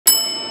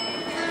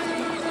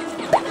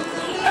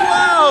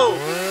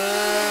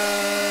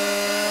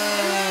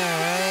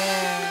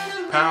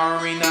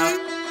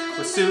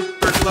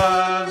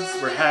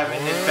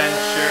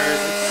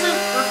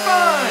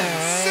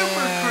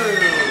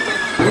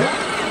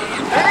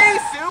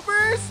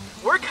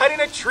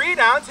a tree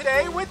down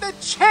today with a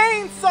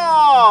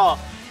chainsaw.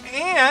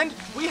 And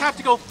we have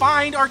to go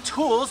find our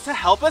tools to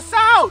help us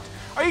out.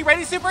 Are you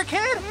ready, Super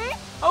Kid?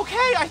 Mm-hmm.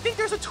 Okay, I think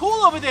there's a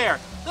tool over there.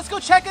 Let's go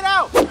check it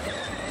out.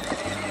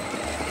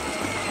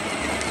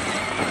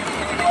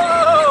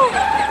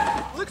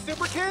 Whoa! Look,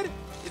 Super Kid,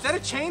 is that a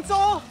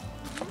chainsaw?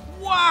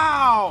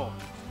 Wow!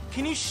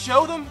 Can you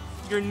show them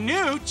your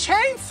new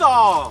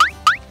chainsaw?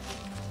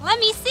 Let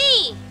me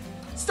see.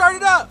 Start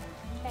it up.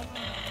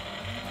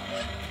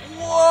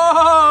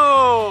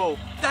 Whoa!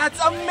 That's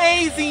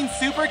amazing,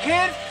 Super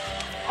Kid.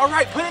 All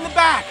right, put it in the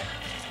back.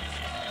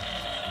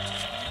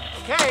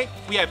 Okay,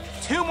 we have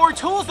 2 more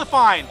tools to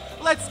find.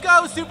 Let's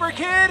go, Super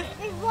Kid.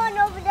 There's one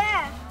over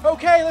there.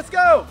 Okay, let's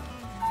go.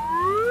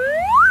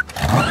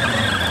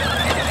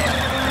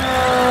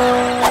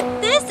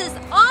 This is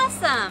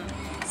awesome.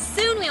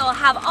 Soon we will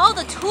have all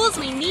the tools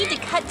we need to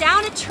cut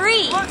down a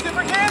tree. Look,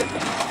 Super Kid.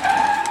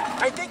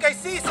 I think I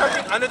see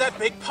something under that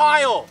big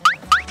pile.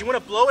 You want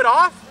to blow it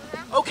off?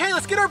 Okay,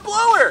 let's get our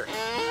blower.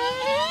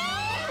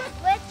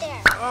 Right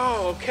there.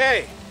 Oh,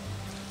 okay.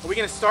 Are we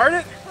going to start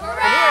it?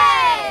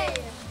 Hooray!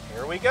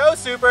 Here we go,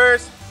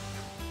 Supers.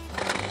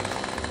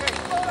 Okay,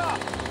 blow it off.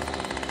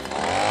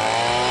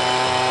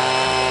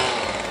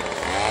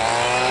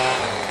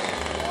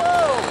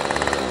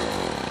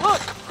 Whoa!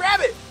 Look, grab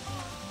it.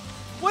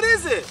 What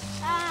is it?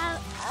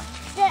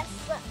 This.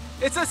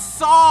 It's a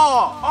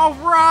saw. All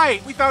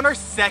right, we found our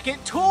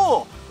second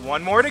tool.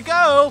 1 more to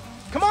go.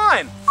 Come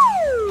on.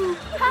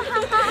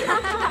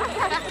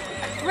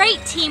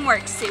 Great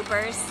teamwork,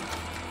 Supers.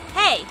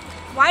 Hey,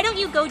 why don't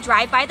you go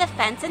drive by the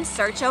fence and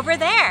search over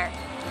there?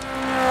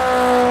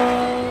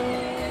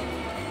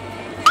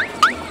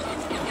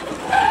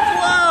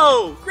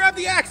 Whoa! Grab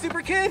the axe,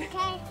 Super Kid.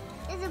 Okay,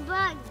 there's a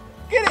bug.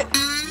 Get it.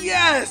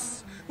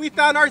 Yes! We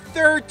found our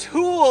third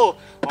tool.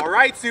 All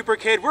right, Super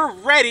Kid, we're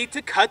ready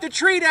to cut the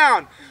tree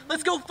down.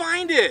 Let's go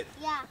find it.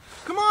 Yeah.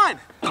 Come on.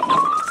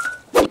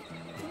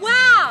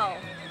 Wow!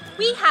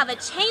 We have a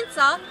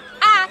chainsaw,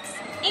 axe,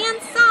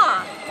 and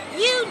saw.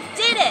 You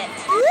did it!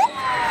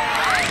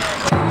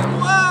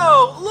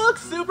 Whoa! Look,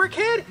 Super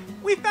Kid,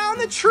 we found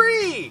the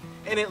tree,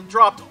 and it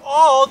dropped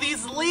all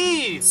these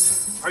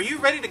leaves. Are you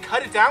ready to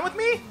cut it down with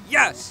me?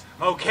 Yes!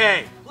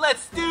 Okay,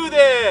 let's do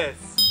this.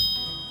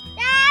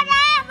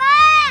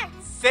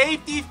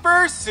 Safety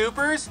first,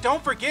 Supers.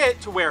 Don't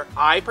forget to wear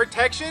eye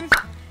protection,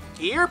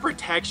 ear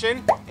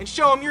protection, and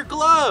show them your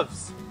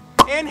gloves.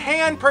 And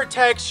hand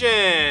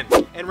protection.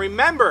 And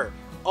remember,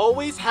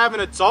 always have an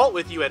adult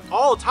with you at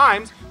all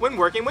times when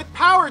working with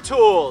power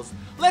tools.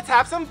 Let's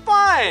have some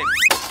fun.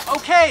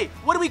 Okay,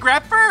 what do we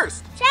grab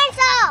first?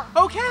 Chainsaw.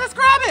 Okay, let's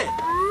grab it.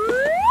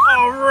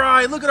 All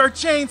right, look at our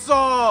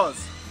chainsaws.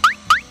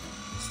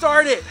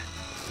 Start it.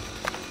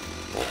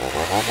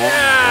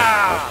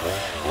 Yeah.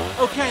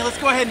 Okay, let's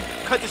go ahead and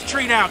cut this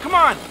tree down. Come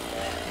on.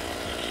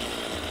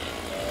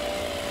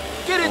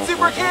 Get it,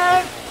 Super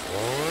Kid.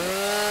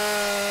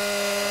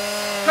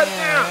 Cut it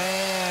down.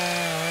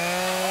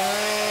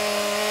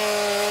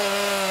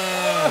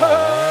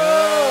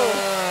 Whoa.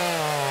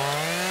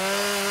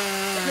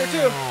 Up here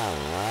too.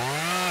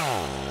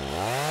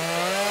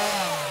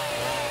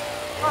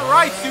 All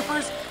right,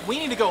 Supers. We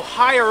need to go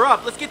higher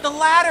up. Let's get the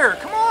ladder.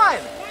 Come on.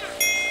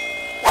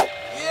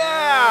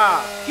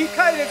 Yeah. Keep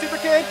cutting it, Super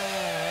Kid.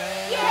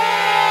 Yay!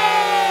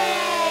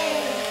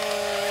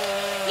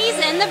 He's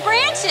in the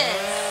branches.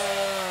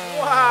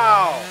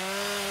 Wow.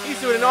 He's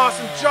doing an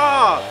awesome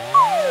job.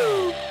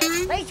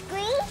 It's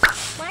green.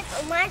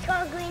 Mine's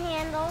got a green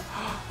handle.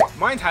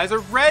 Mine has a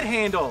red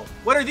handle.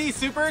 What are these,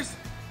 Supers?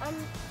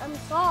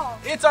 Saw.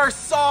 It's our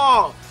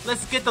saw.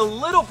 Let's get the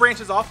little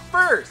branches off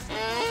first.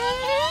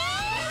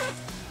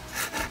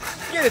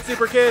 Get it,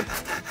 Super Kid.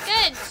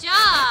 Good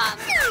job.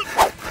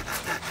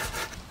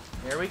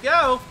 Here we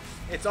go.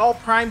 It's all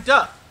primed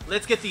up.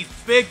 Let's get these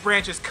big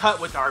branches cut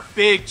with our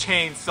big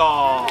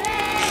chainsaw.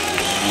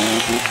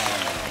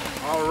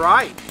 All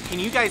right. Can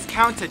you guys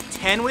count to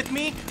 10 with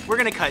me? We're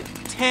gonna cut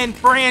 10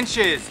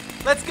 branches.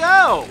 Let's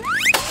go.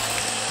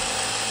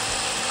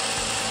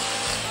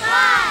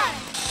 1,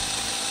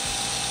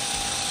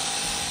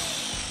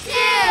 2,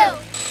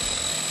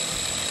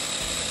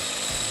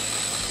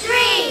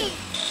 3,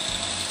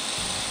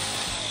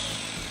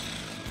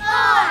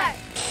 4,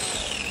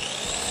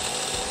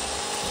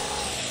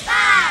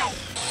 5,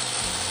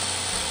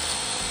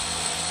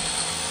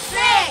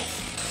 6,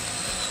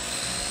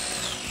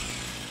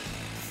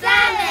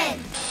 7,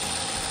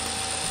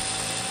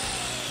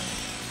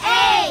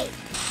 8,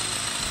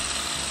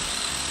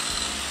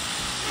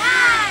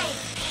 9,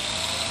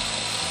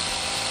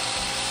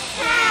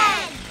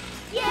 10.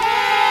 Yay!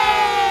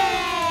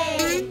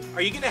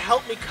 Are you gonna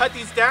help me cut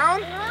these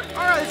down?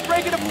 All right, let's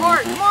break it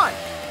apart. Come on.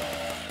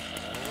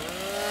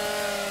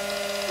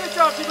 Good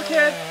job, Super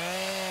Kid.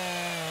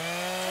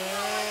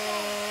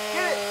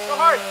 Get it. Go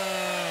hard.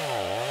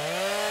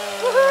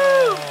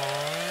 Woohoo!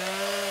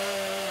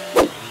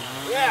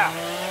 Yeah.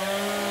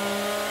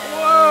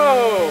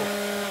 Whoa!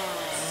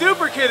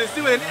 Super Kid is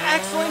doing an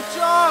excellent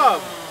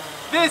job.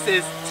 This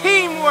is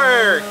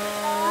teamwork.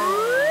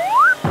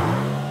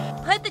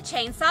 Put the the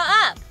chainsaw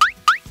up.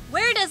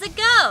 Where does it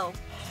go?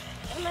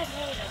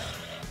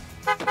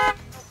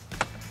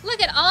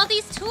 Look at all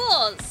these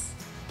tools.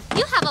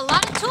 You have a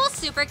lot of tools,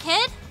 Super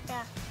Kid.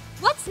 Yeah.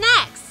 What's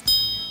next?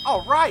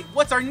 All right,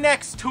 what's our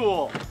next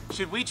tool?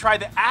 Should we try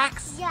the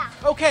axe? Yeah.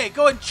 Okay,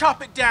 go ahead and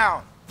chop it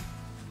down.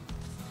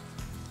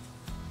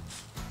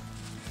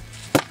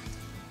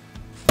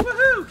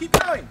 Woohoo! Keep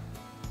going.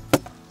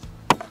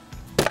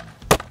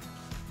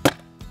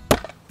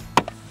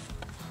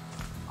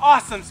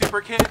 Awesome,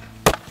 Super Kid.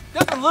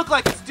 Doesn't look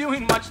like it's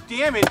doing much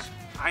damage.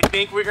 I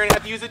think we're gonna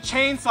have to use a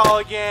chainsaw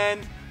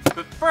again.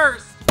 But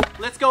first,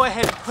 let's go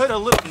ahead and put a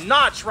little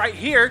notch right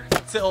here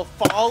so it'll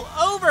fall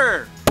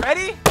over.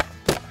 Ready?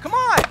 Come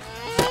on.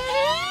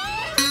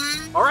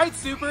 All right,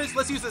 Supers,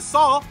 let's use a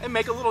saw and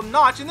make a little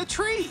notch in the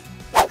tree.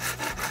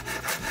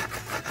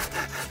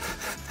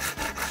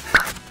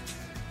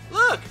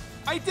 Look,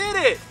 I did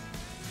it.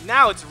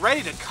 Now it's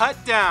ready to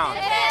cut down.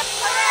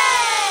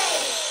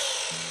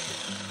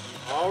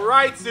 All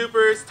right,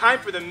 Supers, time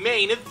for the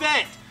main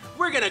event.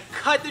 We're gonna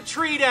cut the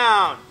tree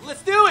down.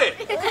 Let's do it.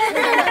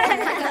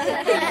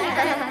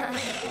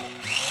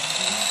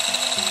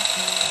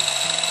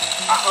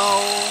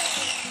 Uh-oh.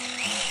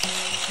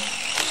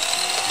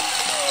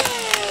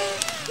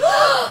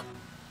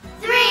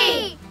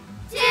 3,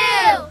 2,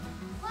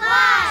 1.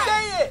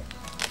 Say it.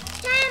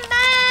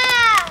 Timber!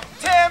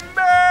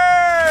 Timber!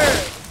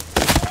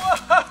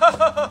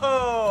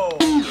 Whoa!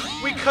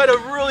 We cut a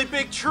really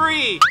big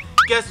tree.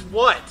 Guess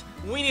what?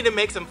 We need to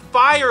make some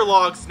fire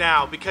logs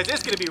now because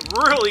it's gonna be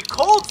really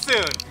cold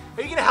soon.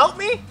 Are you gonna help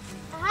me?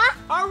 Uh-huh.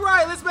 All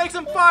right, let's make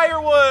some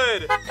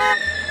firewood.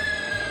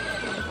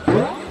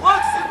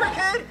 Look, Super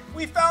Kid,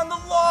 we found the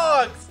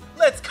logs.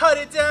 Let's cut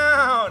it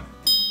down.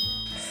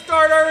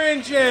 Start our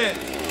engine.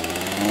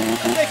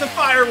 Let's make some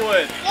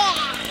firewood.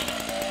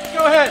 Yeah.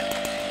 Go ahead.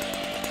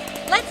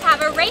 Let's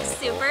have a race,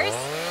 Supers.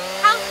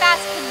 How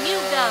fast can you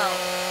go?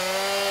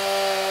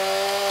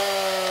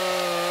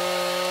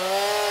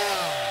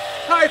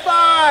 High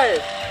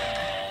five!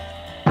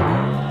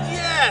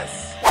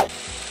 Yes!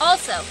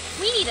 Also,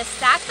 we need to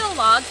stack the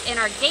logs in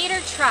our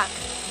Gator truck.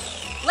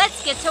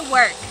 Let's get to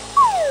work.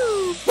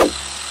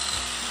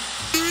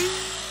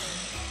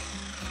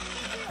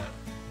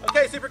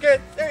 Okay, Super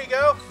Kid, there you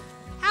go.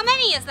 How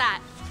many is that?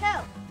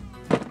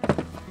 2.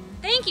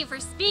 Thank you for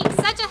being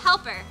such a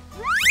helper.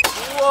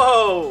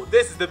 Whoa,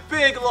 this is the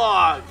big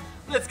log.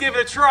 Let's give it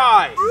a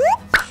try.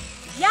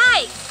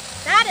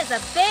 Yikes! That is a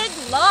big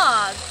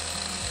log.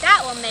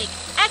 That will make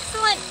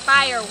excellent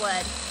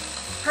firewood.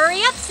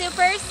 Hurry up,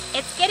 Supers.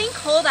 It's getting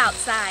cold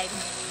outside.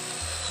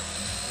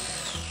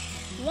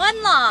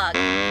 1 log.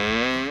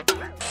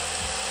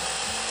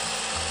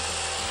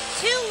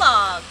 2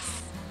 logs.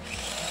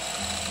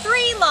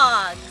 3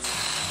 logs.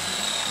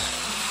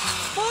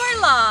 4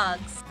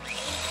 logs.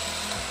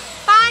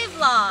 5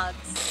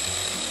 logs.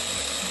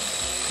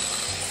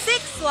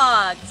 6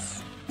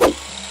 logs.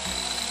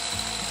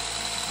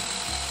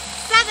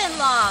 7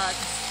 logs.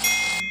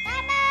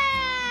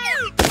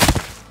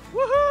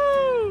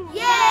 Woohoo!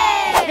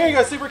 Yay! Here you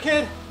go, Super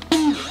Kid.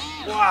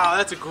 Wow,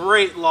 that's a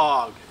great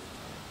log.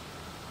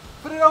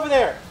 Put it over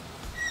there.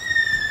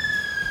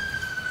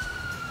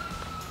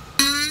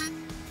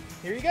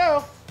 Here you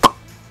go.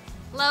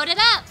 Load it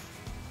up.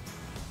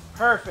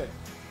 Perfect.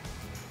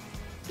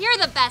 You're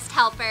the best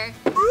helper.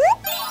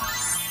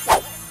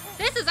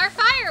 This is our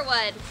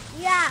firewood.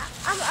 Yeah.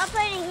 I'll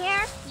put it in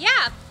here.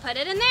 Yeah, put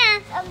it in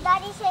there.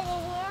 Daddy said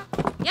in here.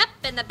 Yep,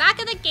 in the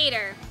back of the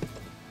Gator.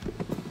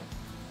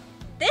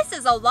 This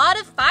is a lot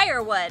of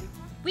firewood.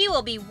 We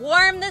will be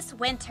warm this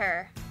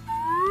winter.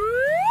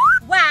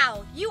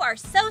 Wow, you are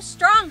so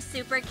strong,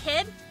 Super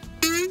Kid.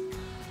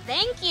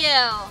 Thank you.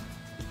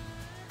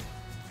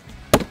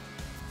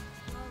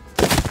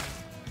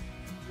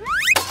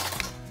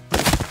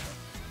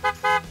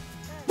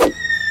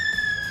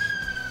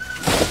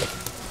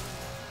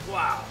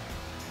 Wow.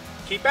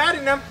 Keep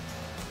adding them.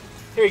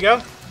 Here you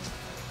go.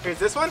 Here's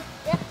this one.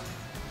 Yep.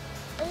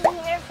 It's in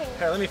your finger.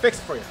 Here, let me fix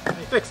it for you. Let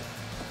me fix it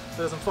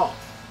so it doesn't fall.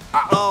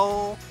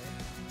 Uh-oh.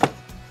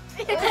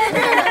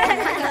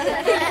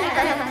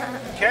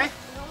 Okay,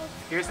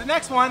 here's the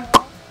next one.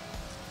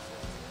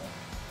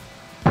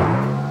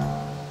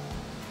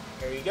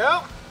 There you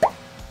go.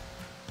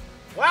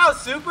 Wow,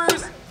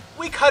 Supers,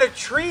 we cut a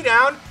tree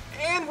down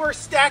and we're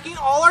stacking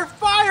all our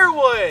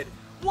firewood.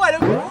 What a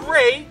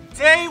great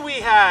day we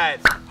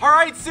had. All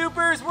right,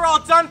 Supers, we're all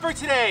done for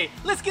today.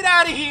 Let's get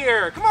out of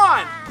here. Come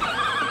on.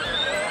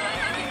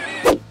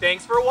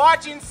 Thanks for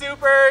watching,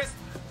 Supers.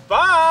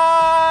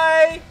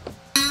 Bye.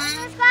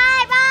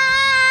 Bye bye.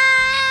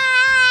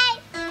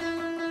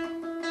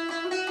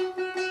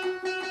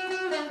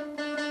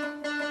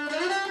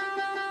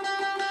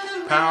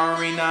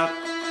 Powering up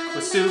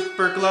with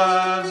super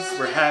gloves.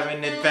 We're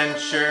having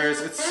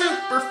adventures. It's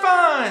super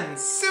fun.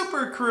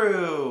 Super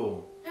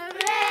crew.